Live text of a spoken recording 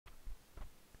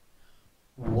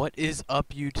What is up,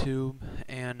 YouTube,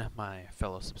 and my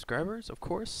fellow subscribers, of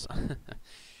course?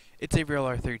 It's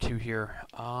AVLR32 here,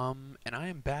 and I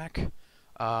am back,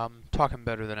 talking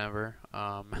better than ever.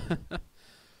 Oh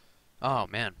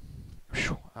man,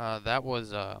 that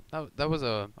was a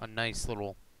nice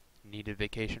little needed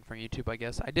vacation from YouTube, I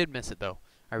guess. I did miss it though.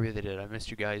 I really did. I missed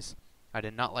you guys. I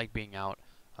did not like being out.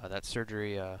 That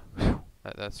surgery,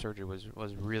 that surgery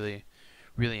was really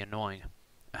annoying.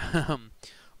 Um,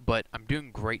 but I'm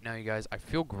doing great now, you guys. I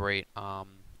feel great.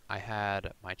 I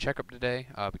had my checkup today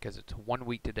because it's 1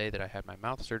 week today that I had my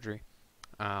mouth surgery.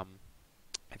 Um,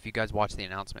 if you guys watched the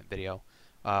announcement video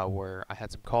where I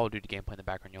had some Call of Duty gameplay in the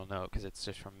background, you'll know because it's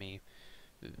just from me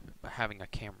having a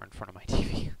camera in front of my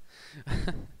TV.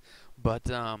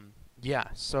 But yeah,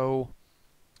 so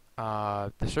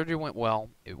the surgery went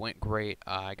well. It went great.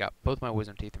 I got both my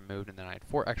wisdom teeth removed, and then I had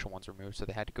 4 extra ones removed, so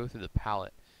they had to go through the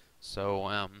palate.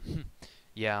 So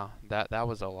yeah, that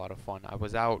was a lot of fun. I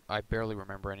was out. I barely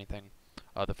remember anything.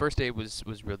 The first day was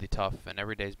really tough, and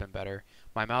every day's been better.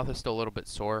 My mouth is still a little bit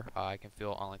sore. I can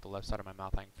feel on like the left side of my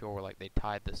mouth. I can feel where like they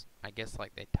tied this. I guess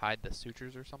like they tied the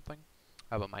sutures or something.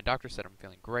 But my doctor said I'm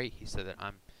feeling great. He said that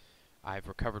I've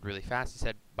recovered really fast. He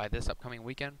said by this upcoming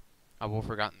weekend I will have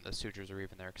forgotten the sutures are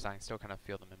even there because I can still kind of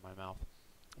feel them in my mouth.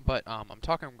 But I'm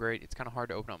talking great. It's kind of hard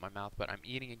to open up my mouth, but I'm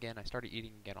eating again. I started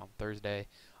eating again on Thursday.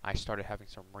 I started having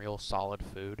some real solid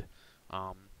food,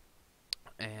 um,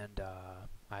 and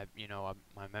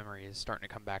my memory is starting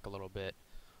to come back a little bit.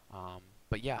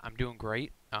 But yeah, I'm doing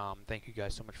great. Thank you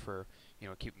guys so much for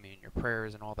keeping me in your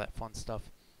prayers and all that fun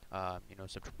stuff.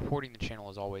 Supporting the channel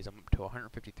as always. I'm up to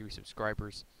 153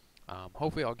 subscribers.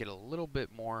 Hopefully, I'll get a little bit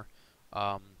more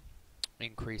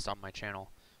increase on my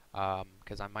channel.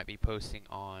 Because I might be posting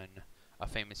on a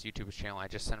famous YouTuber's channel. I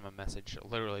just sent him a message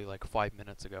literally like 5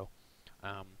 minutes ago.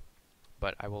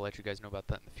 But I will let you guys know about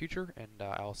that in the future, and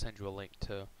I'll send you a link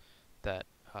to that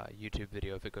YouTube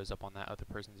video if it goes up on that other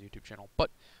person's YouTube channel. But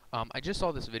I just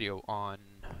saw this video on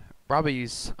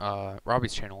Robbie's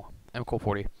channel,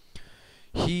 MCool40.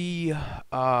 He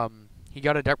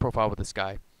got a deck profile with this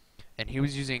guy, and he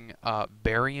was using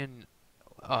Barian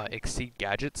Exceed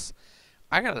gadgets.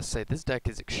 I gotta say, this deck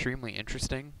is extremely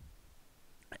interesting,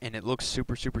 and it looks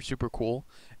super cool.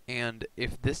 And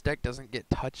if this deck doesn't get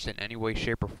touched in any way,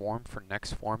 shape, or form for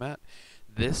next format,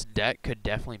 this deck could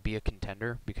definitely be a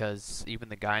contender, because even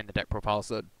the guy in the deck profile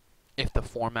said if the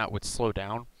format would slow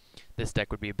down, this deck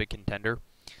would be a big contender.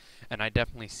 And I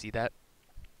definitely see that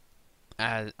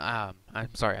as, I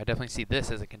definitely see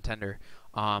this as a contender.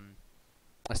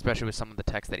 Especially with some of the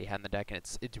text that he had in the deck, and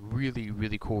it's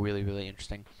really cool, really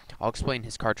interesting. I'll explain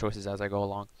his card choices as I go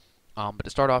along. But to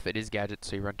start off, it is gadgets,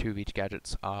 so you run 2 of each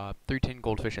gadgets. 3 tin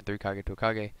goldfish and 3 kage to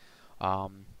kage.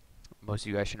 Most of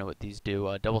you guys should know what these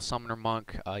do. Double summoner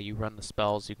monk, you run the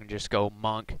spells. You can just go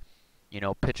monk,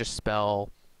 pitch a spell,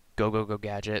 go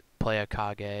gadget, play a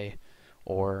kage,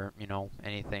 or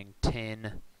anything.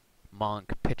 Tin,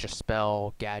 monk, pitch a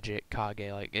spell, gadget,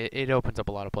 kage. Like it opens up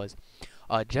a lot of plays.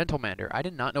 Gentlemander. I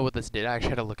did not know what this did. I actually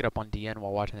had to look it up on DN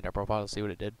while watching the deck profile to see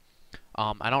what it did.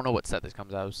 I don't know what set this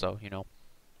comes out of, so,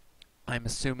 I'm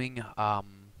assuming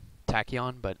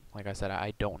Tachyon, but like I said,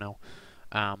 I don't know.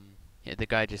 Yeah, the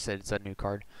guy just said it's a new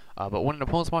card. But when an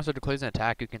opponent's monster declares an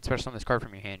attack, you can special summon this card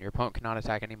from your hand. Your opponent cannot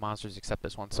attack any monsters except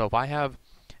this one. So if I have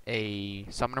a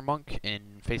Summoner Monk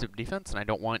in face-up defense, and I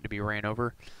don't want it to be ran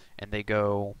over, and they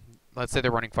go, let's say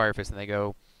they're running Fire Fist, and they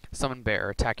go, Summon Bear,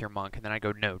 attack your Monk, and then I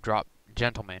go, no, drop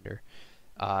Gentlemander.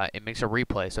 It makes a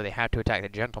replay, so they have to attack the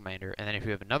Gentlemander, and then if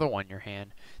you have another one in your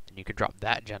hand, then you can drop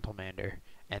that Gentlemander,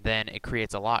 and then it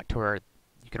creates a lock to where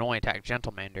you can only attack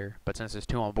Gentlemander, but since there's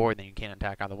 2 on board, then you can't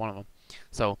attack either one of them.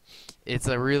 So it's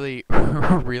a really,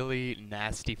 really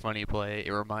nasty, funny play.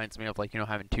 It reminds me of like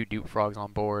having 2 Dupe Frogs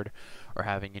on board, or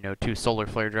having 2 Solar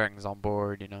Flare Dragons on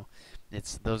board.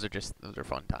 Those are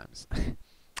fun times.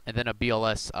 And then a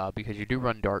BLS, because you do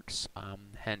run darks,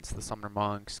 hence the Summoner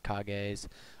Monks, Kages,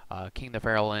 King of the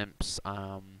Feral Imps,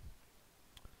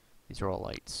 these are all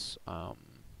lights.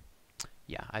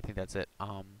 Yeah, I think that's it.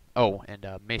 Oh, and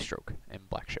Mace Stroke and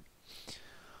Black Ship.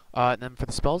 And then for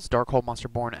the spells, Darkhold,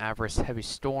 Monsterborn, Avarice, Heavy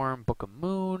Storm, Book of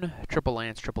Moon, Triple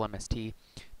Lance, Triple MST,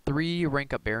 3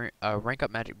 rank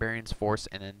up Magic Variance Force,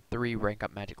 and then 3 rank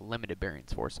up Magic Limited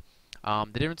Variance Force.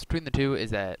 The difference between the two is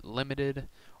that Limited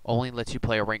only lets you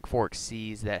play a rank 4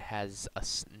 Xyz that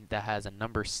has a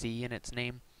number C in its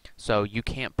name. So you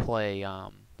can't play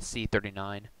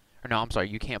C39. Or no, I'm sorry,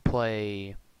 you can't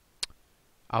play...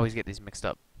 I always get these mixed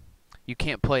up. You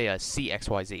can't play a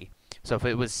CXYZ. So if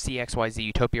it was CXYZ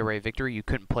Utopia Ray Victory, you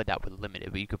couldn't play that with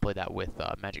Limited, but you could play that with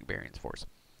Magic Variance Force.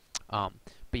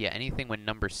 But yeah, anything with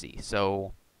number C.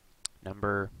 So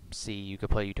number C, you could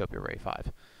play Utopia Ray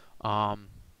 5.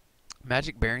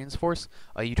 Magic Barion's Force.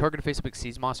 You target a face-up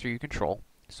Exceeds monster you control.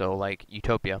 So like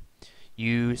Utopia.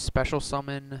 You special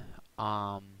summon.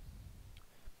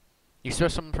 You special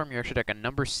summon from your extra deck a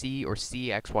number C or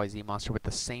CXYZ monster with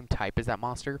the same type as that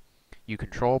monster you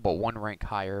control, but one rank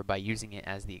higher by using it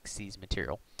as the Exceeds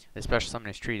material. The special summon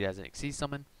is treated as an Exceed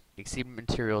summon. The Exceed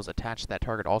materials attached to that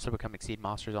target also become Exceed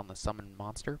monsters on the summoned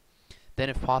monster. Then,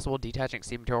 if possible, detach an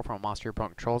Exceed material from a monster your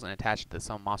opponent controls and attach it to the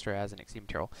summoned monster as an Exceed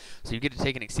material. So you get to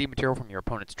take an Exceed material from your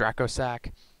opponent's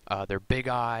Dracosack, their Big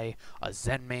Eye, a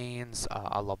Zenmaines,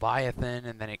 a Leviathan,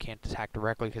 and then it can't attack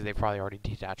directly because they've probably already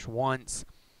detached once.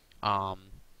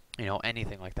 You know,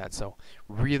 anything like that. So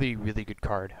really, really good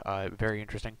card. Very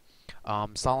interesting.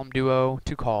 Solemn Duo,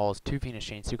 2 calls, 2 Venus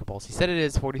Chains, 2 Compulse. He said it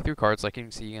is 43 cards, like you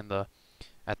can see in the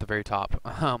at the very top.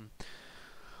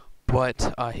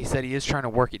 But he said he is trying to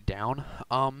work it down.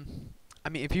 I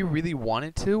mean, if you really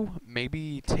wanted to,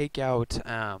 maybe take out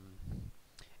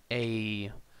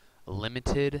a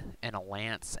Limited and a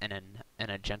Lance and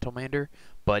a Gentlemander,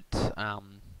 but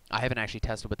I haven't actually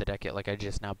tested with the deck yet. Like, I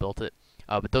just now built it.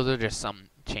 But those are just some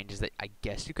changes that I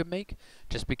guess you could make,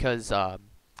 just because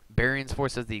Barion's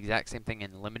Force does the exact same thing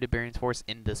in Limited Barion's Force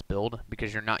in this build,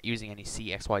 because you're not using any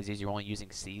CXYZs, you're only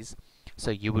using Cs. So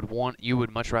you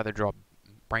would much rather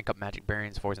rank up Magic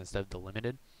Barion's Force instead of the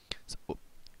Limited.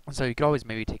 So you could always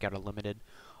maybe take out a Limited,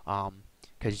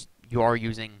 because you are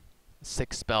using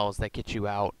 6 spells that get you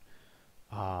out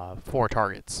 4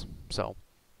 targets. So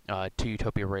 2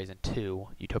 Utopia Rays and 2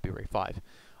 Utopia Ray 5.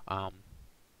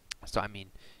 So I mean,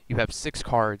 you have 6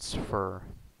 cards for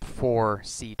 4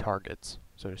 C targets,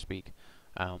 so to speak.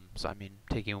 So I mean,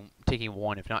 taking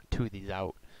 1, if not 2 of these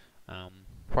out.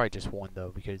 Probably just 1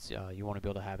 though, because you want to be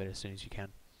able to have it as soon as you can.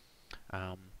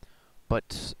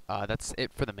 But that's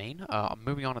it for the main. I'm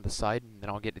moving on to the side, and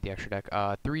then I'll get to the extra deck.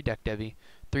 3 Deck Devi,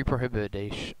 3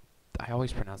 Prohibition. I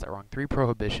always pronounce that wrong. 3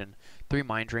 Prohibition, 3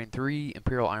 Mind Drain, 3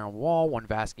 Imperial Iron Wall, 1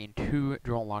 Vasky, and 2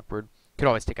 Drill and Lockbird. Could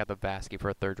always take out the Vasky for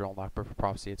a 3rd Drill and Lockbird for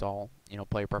Prophecy. It's all, you know,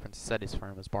 player preference. He said his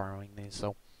friend was borrowing these.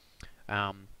 So,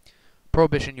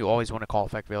 Prohibition, you always want to call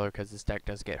effect Veiler, because this deck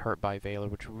does get hurt by Veiler,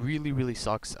 which really, really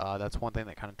sucks. That's one thing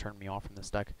that kind of turned me off from this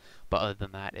deck. But other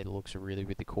than that, it looks really,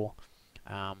 really cool.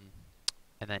 And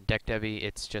then Deck Devi,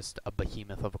 it's just a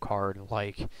behemoth of a card.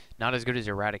 Like, not as good as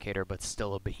Eradicator, but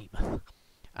still a behemoth.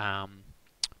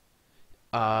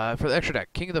 For the extra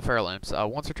deck, King of the Feral Imps.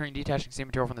 Once returning detaching steam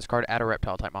material from this card, add a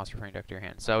reptile-type monster from your deck to your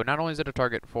hand. So not only is it a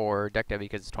target for Deck Devi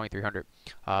because it's 2300,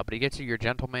 but it gets you your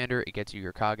Gentlemander, it gets you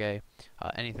your Kage,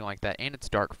 anything like that, and it's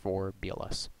dark for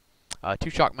BLS.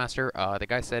 2 Shockmaster. The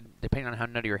guy said, depending on how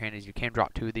nutty your hand is, you can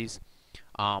drop 2 of these.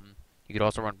 You could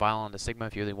also run Violent into Sigma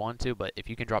if you really want to, but if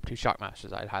you can drop 2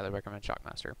 Shockmasters, I'd highly recommend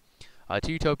Shockmaster.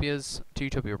 2 Utopias, 2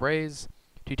 Utopia Rays,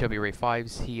 2 Utopia Ray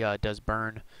 5s. He does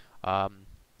burn.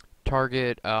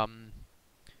 Target, when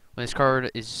this card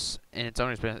is in its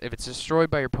own experience, if it's destroyed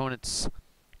by your opponent's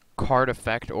card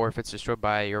effect, or if it's destroyed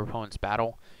by your opponent's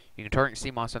battle, you can target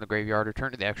Sea Monster in the graveyard,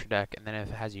 return to the extra deck, and then if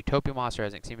it has Utopia Monster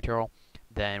as an Sea material,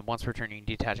 then once returning,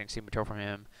 detaching Sea material from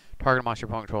him, target a monster your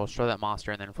opponent controls, destroy that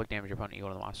monster, and then inflict damage your opponent equal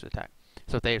to the monster's attack.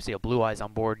 So if they see a Blue Eyes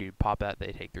on board, you pop that,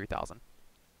 they take 3,000.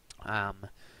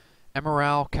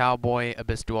 Emerald, Cowboy,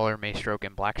 Abyss Dweller, Maestroke,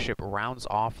 and Black Ship rounds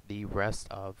off the rest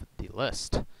of the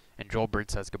list. And Joel Bird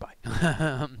says goodbye.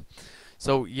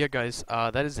 So yeah, guys,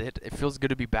 that is it. It feels good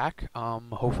to be back.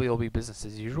 Hopefully it'll be business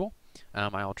as usual.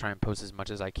 I'll try and post as much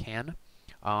as I can.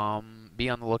 Be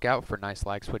on the lookout for Nice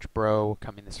Lag Switch Bro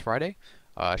coming this Friday.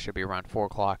 Should be around 4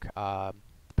 o'clock,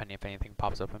 depending if anything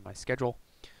pops up in my schedule.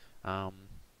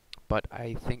 But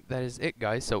I think that is it,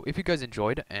 guys. So if you guys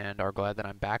enjoyed and are glad that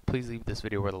I'm back, please leave this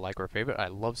video with a like or a favorite. I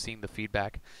love seeing the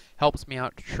feedback. Helps me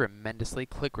out tremendously.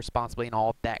 Click responsibly and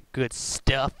all that good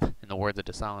stuff, in the words of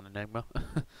Desilent Enigma.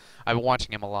 I've been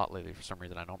watching him a lot lately for some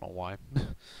reason. I don't know why.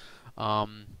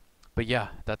 But yeah,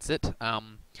 that's it. Let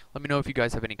me know if you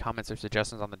guys have any comments or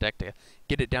suggestions on the deck to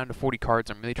get it down to 40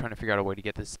 cards. I'm really trying to figure out a way to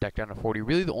get this deck down to 40.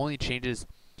 Really, the only changes,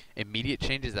 immediate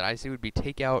changes that I see would be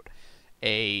take out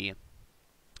a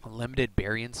Limited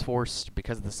Barion's Force,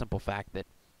 because of the simple fact that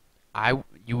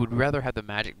you would rather have the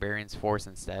Magic Barion's Force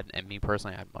instead, and me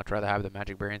personally, I'd much rather have the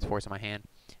Magic Barion's Force in my hand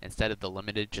instead of the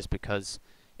Limited, just because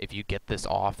if you get this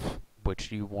off,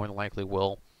 which you more than likely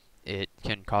will, it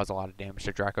can cause a lot of damage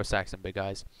to Dracosacks and Big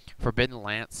Eyes. Forbidden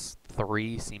Lance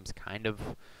 3 seems kind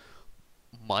of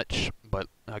much, but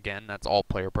again, that's all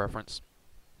player preference.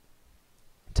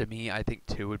 To me, I think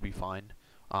 2 would be fine.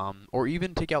 Or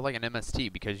even take out like an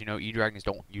MST, because, you know, E-Dragons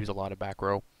don't use a lot of back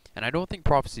row. And I don't think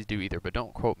Prophecies do either, but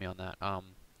don't quote me on that.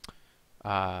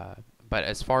 Uh, but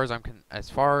as far as as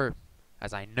far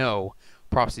as I know,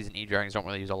 Prophecies and E-Dragons don't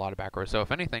really use a lot of back row. So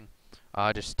if anything,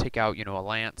 just take out, you know, a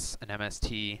Lance, an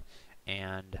MST,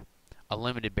 and a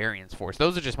limited Barion's Force.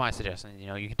 Those are just my suggestions. You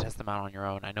know, you can test them out on your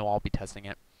own. I know I'll be testing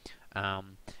it.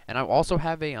 And I also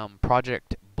have a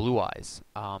Project Blue Eyes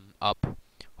up,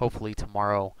 hopefully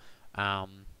tomorrow.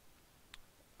 In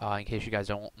case you guys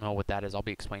don't know what that is, I'll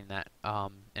be explaining that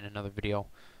in another video.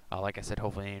 Like I said,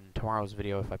 hopefully in tomorrow's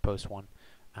video if I post one.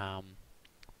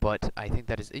 But I think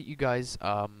that is it, you guys.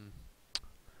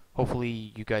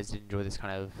 Hopefully you guys did enjoy this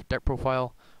kind of deck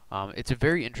profile. It's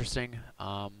very interesting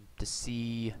to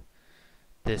see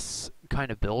this kind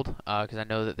of build, because I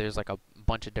know that there's like a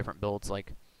bunch of different builds.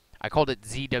 Like, I called it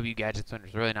ZW Gadgets when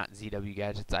it's really not ZW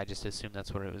Gadgets. I just assumed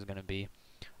that's what it was going to be.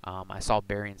 I saw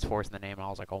Barion's Force in the name, and I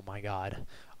was like, oh my god.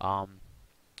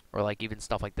 Or like even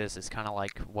stuff like this is kind of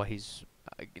like what he's,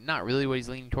 not really what he's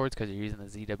leaning towards, because you're using the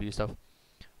ZW stuff.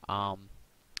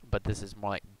 But this is more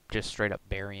like just straight up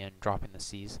Barian dropping the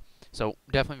C's. So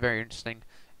definitely very interesting.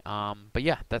 But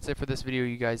yeah, that's it for this video,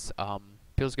 you guys.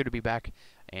 Feels good to be back,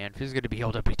 and feels good to be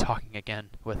able to be talking again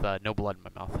with no blood in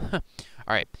my mouth.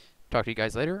 Alright, talk to you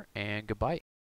guys later, and goodbye.